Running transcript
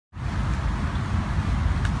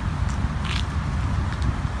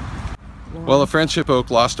Well, a friendship oak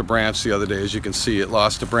lost a branch the other day. As you can see, it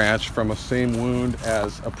lost a branch from a same wound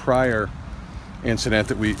as a prior incident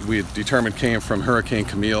that we had determined came from Hurricane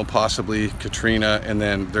Camille, possibly Katrina, and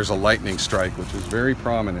then there's a lightning strike, which is very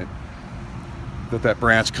prominent that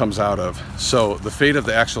branch comes out of. So the fate of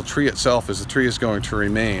the actual tree itself is the tree is going to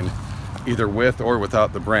remain either with or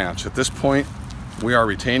without the branch. At this point, we are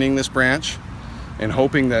retaining this branch and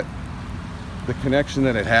hoping that the connection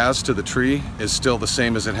that it has to the tree is still the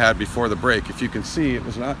same as it had before the break. If you can see, it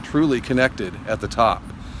was not truly connected at the top.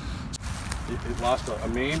 It lost a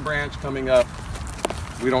main branch coming up.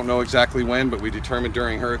 We don't know exactly when, but we determined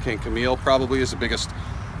during Hurricane Camille probably is the biggest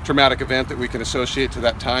traumatic event that we can associate to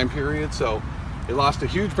that time period. So it lost a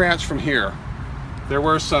huge branch from here. There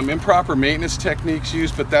were some improper maintenance techniques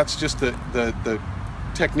used, but that's just the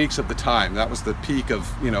techniques of the time. That was the peak of,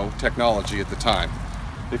 technology at the time.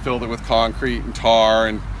 They filled it with concrete and tar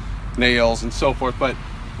and nails and so forth. But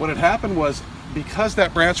what had happened was, because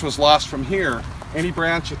that branch was lost from here, any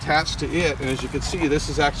branch attached to it, and as you can see, this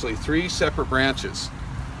is actually 3 separate branches.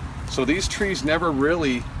 So these trees never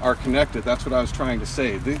really are connected. That's what I was trying to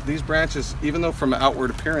say. These branches, even though from outward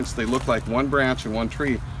appearance they look like one branch and one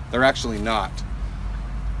tree, they're actually not.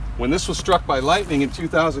 When this was struck by lightning in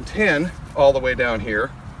 2010, all the way down here,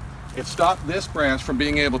 it stopped this branch from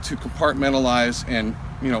being able to compartmentalize and,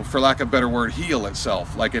 for lack of a better word, heal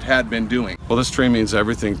itself like it had been doing. Well, this tree means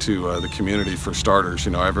everything to the community, for starters.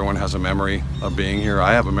 Everyone has a memory of being here.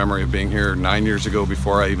 I have a memory of being here 9 years ago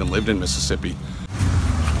before I even lived in Mississippi.